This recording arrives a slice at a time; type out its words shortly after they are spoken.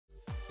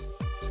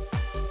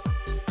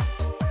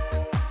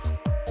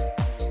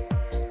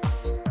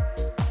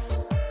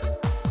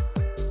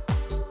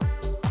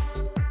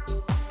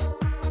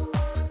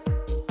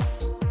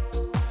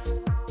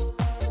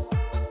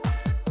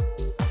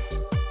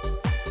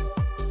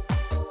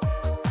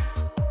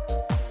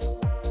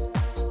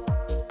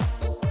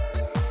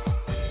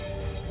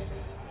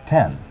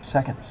10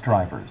 seconds,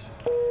 drivers.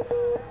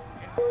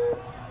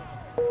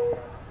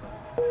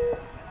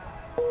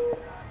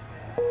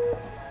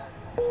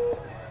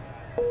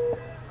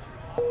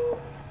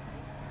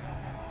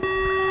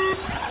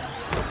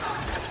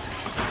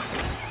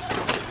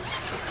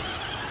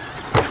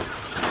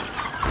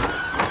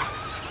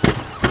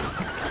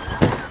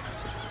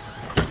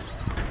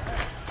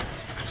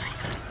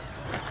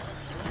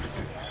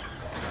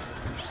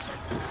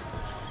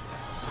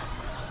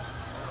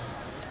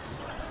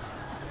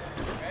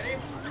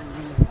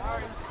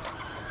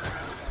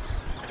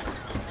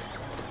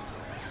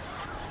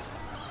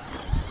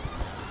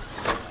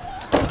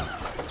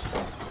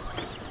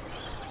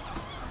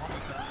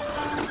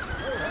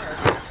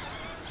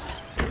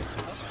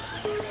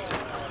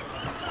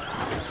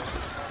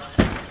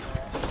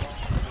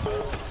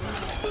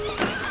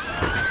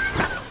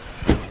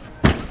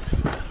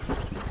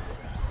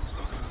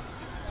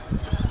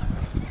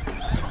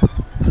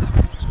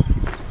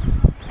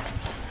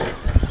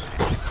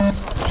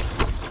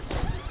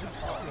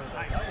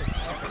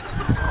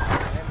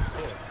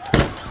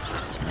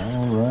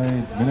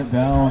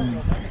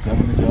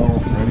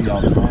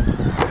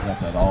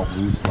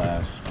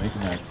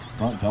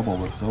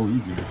 So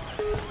easy.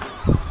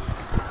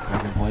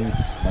 Second place,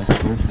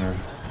 Kurschner,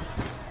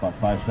 about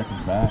 5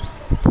 seconds back.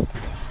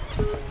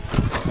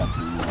 Got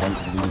the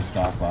white and blue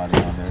stock body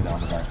on there down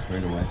the back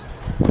straightaway.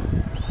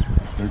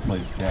 Third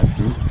place,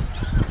 Trupe.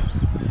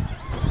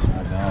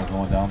 And now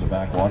going down the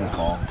back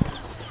waterfall.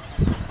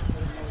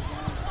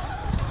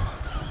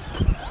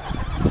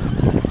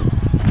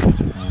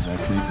 And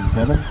that's Jason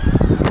Kevin.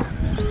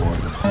 And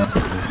fourth and fifth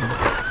position.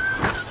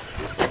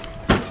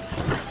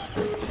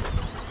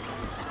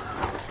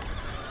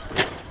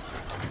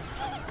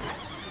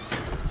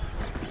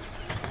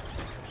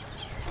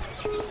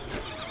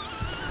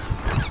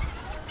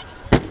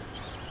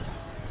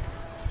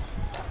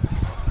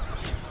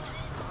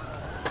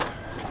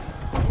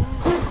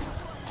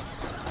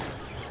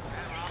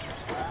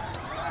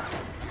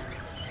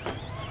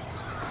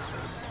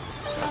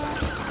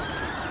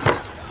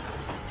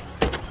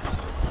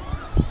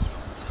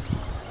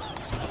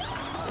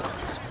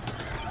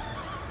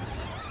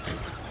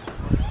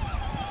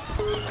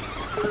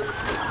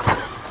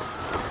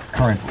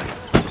 Currently,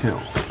 2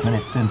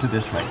 minutes into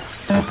this race,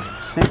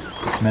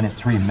 6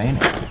 minutes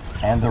remaining,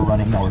 and the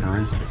running order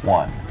is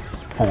 1,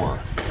 4,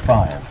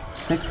 5,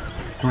 6,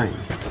 3.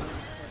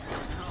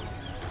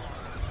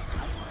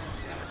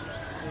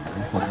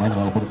 Looks like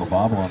Michael put up a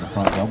bobble on the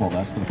front double.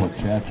 That's going to put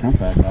Trupe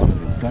back out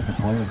in the second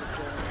place.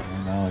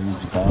 And now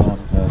he's about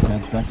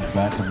 10 seconds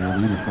back from your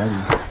leader,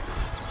 Freddi.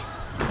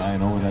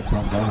 Skying over that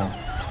front double.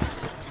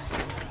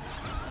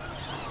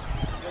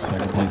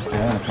 Second place,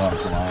 Chad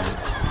across the line.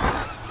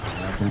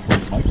 Third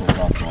place, Michael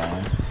across the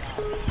line.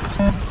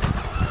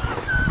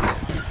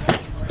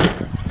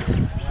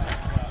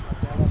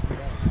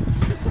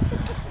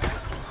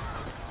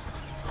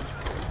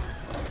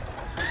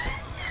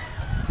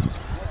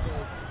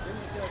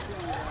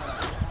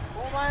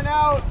 Pull mine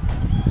out.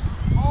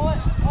 Pull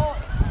it, pull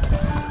it.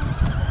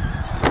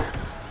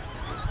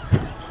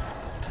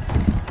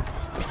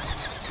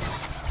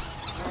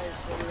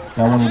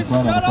 Got one in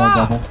front on the front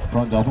double.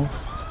 Front double.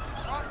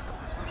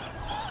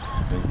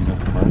 Thank you,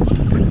 Mr. Merch.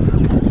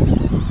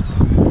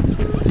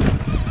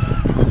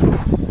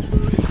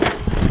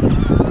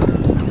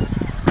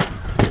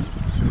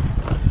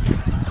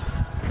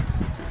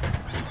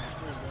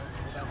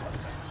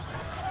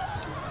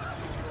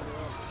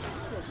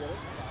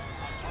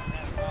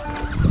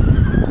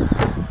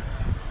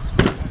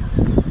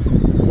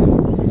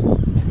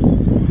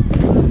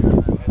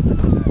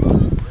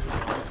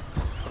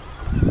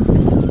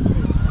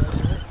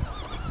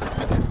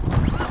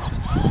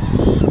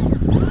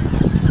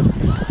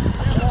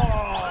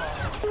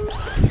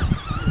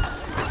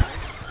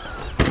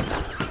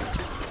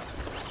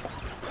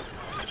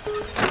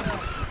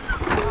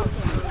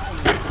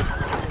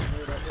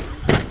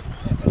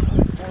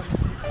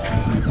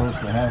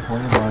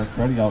 Halfway mark,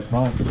 Freddi out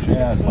front,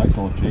 Chad,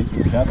 Michael, Jake,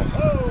 and Kevin.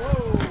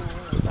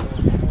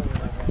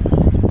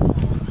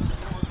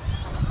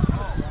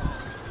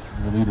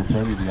 Your leader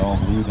Freddi, the all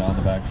blue down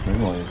the back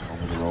straightaway,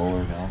 over the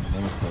roller, down the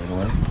middle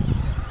straightaway.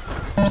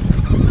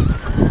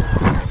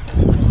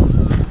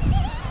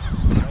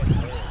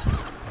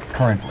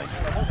 Currently,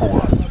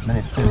 4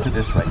 minutes into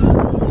this race, 2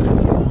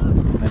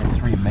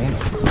 minutes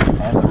remaining,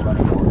 and the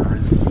running order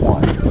is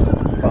 1,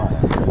 5,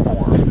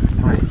 4,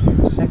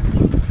 3, 6.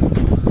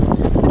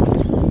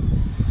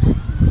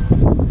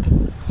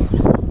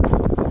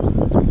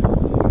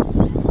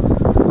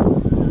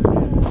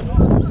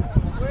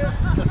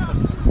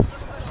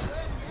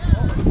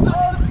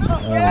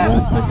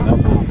 Picking up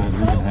a little bit,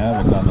 wreaking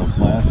havoc on those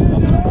slashes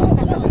on the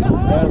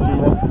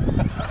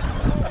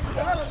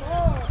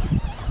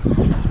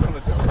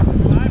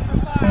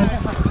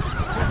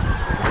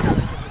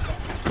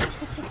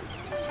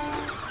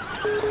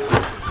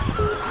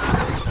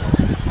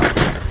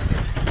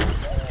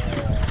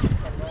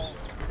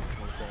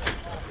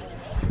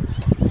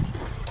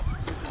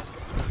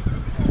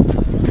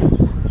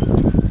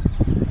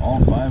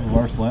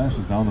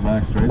slashes down the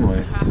back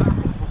straightaway.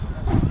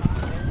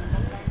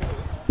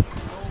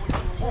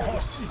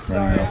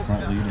 Freddi up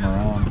front leading him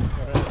around.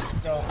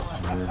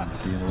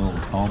 And being a little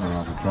calmer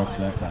on the trucks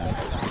that time.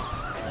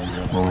 He's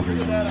up over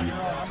the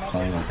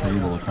final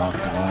table across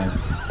the line.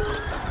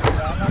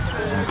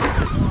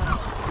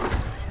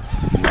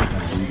 See what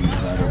kind of lead he's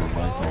got over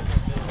Michael. I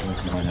think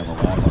he might have a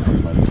lap on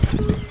somebody.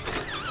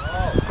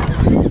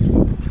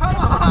 Come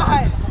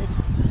on!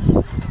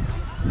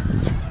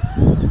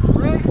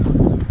 Rick!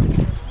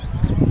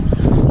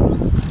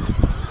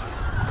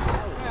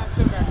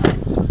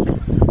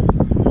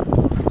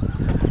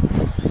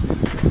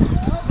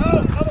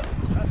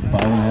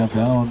 5.5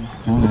 down,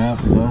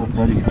 2.5 to go.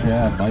 Freddi,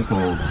 Chad,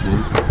 Michael,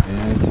 Jake,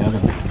 and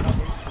Kevin.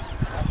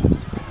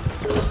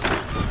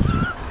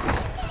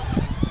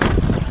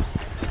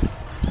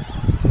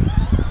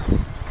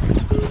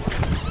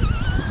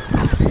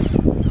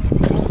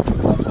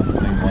 On the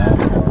same lap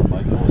are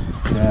Michael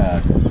and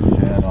Chad.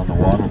 Chad on the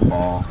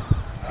waterfall.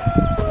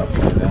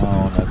 Upside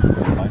down. That's going to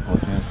give Michael a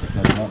chance to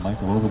catch up.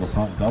 Michael over the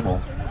front double.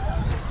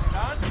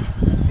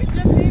 It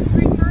just needs to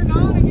be turned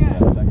on again. Yeah,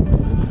 second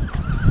position.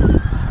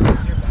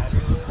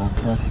 Both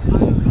trucks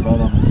just about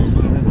on the same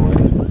straightaway.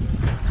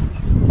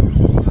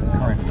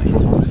 Currently, 6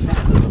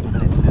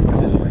 minutes into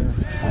this race.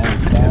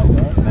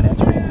 2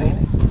 minutes remaining,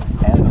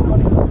 and the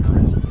running order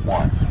is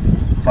 1,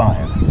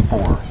 5,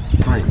 4,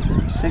 3,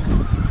 6.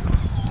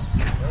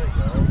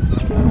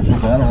 Wonderful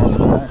battle on the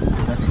track in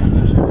the second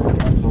position.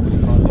 Trucks over the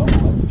front double.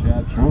 That's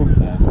Chad Trupe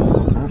and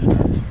Michael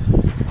Kurschner.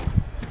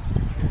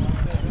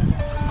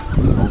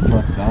 Both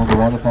trucks down the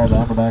waterfall,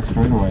 down the back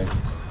straightaway.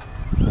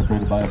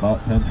 Separated by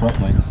about 10 truck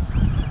lengths.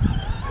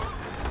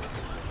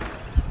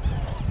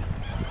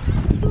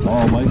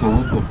 Oh, Michael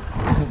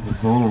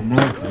with the little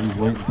milk. He's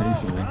waiting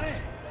patiently.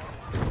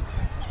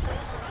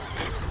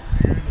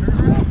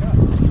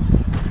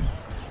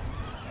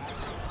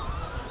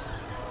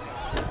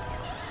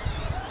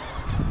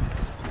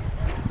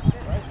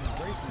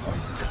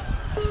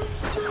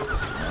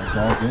 That's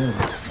all good.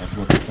 That's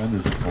what the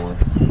fenders are for.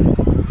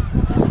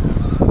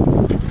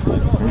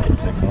 Michael Kurschner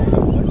taking over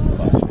that second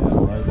spot.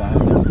 Chad right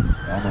behind him.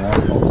 Down the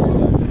waterfall, down the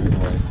back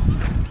straightaway.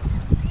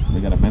 We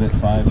got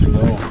 1:05 to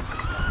go.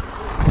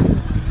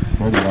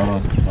 Freddi out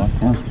on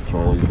cruise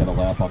control. He's got a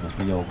lap on the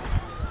field.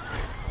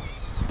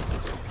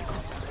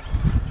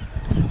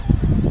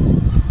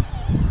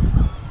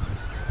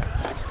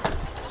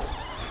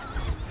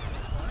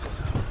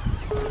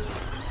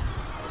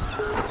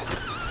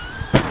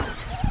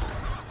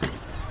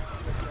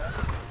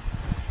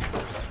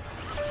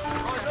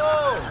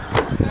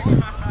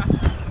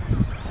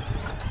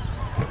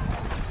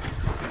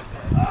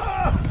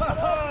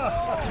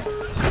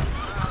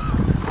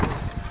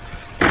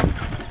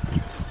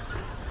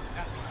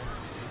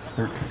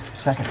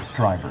 Seconds,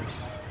 drivers.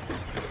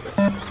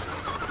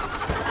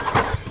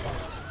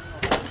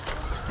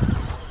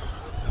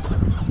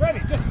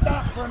 Freddi, just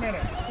stop for a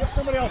minute. Give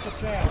somebody else a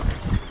chance.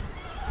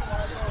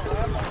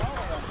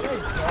 There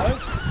he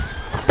goes.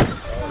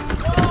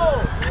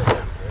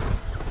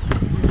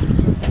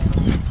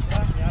 I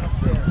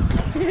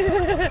don't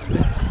care.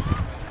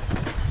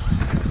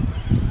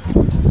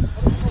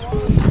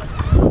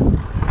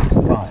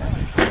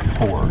 5,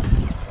 4,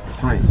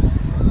 3,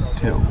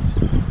 2,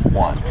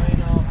 1.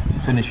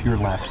 Finish your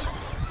laps.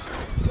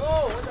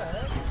 Whoa, what the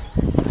heck?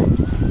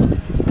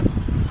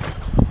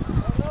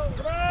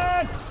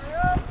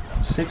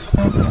 6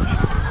 finished.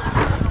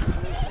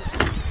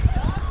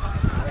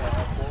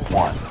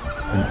 1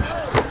 finished.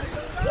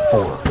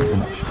 4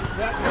 finished.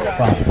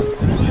 5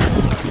 finished.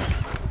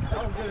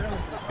 Good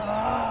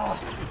job.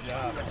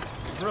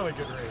 Really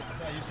good race.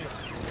 Yeah, you too.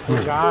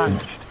 3 John.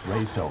 finished.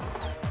 Race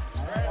over.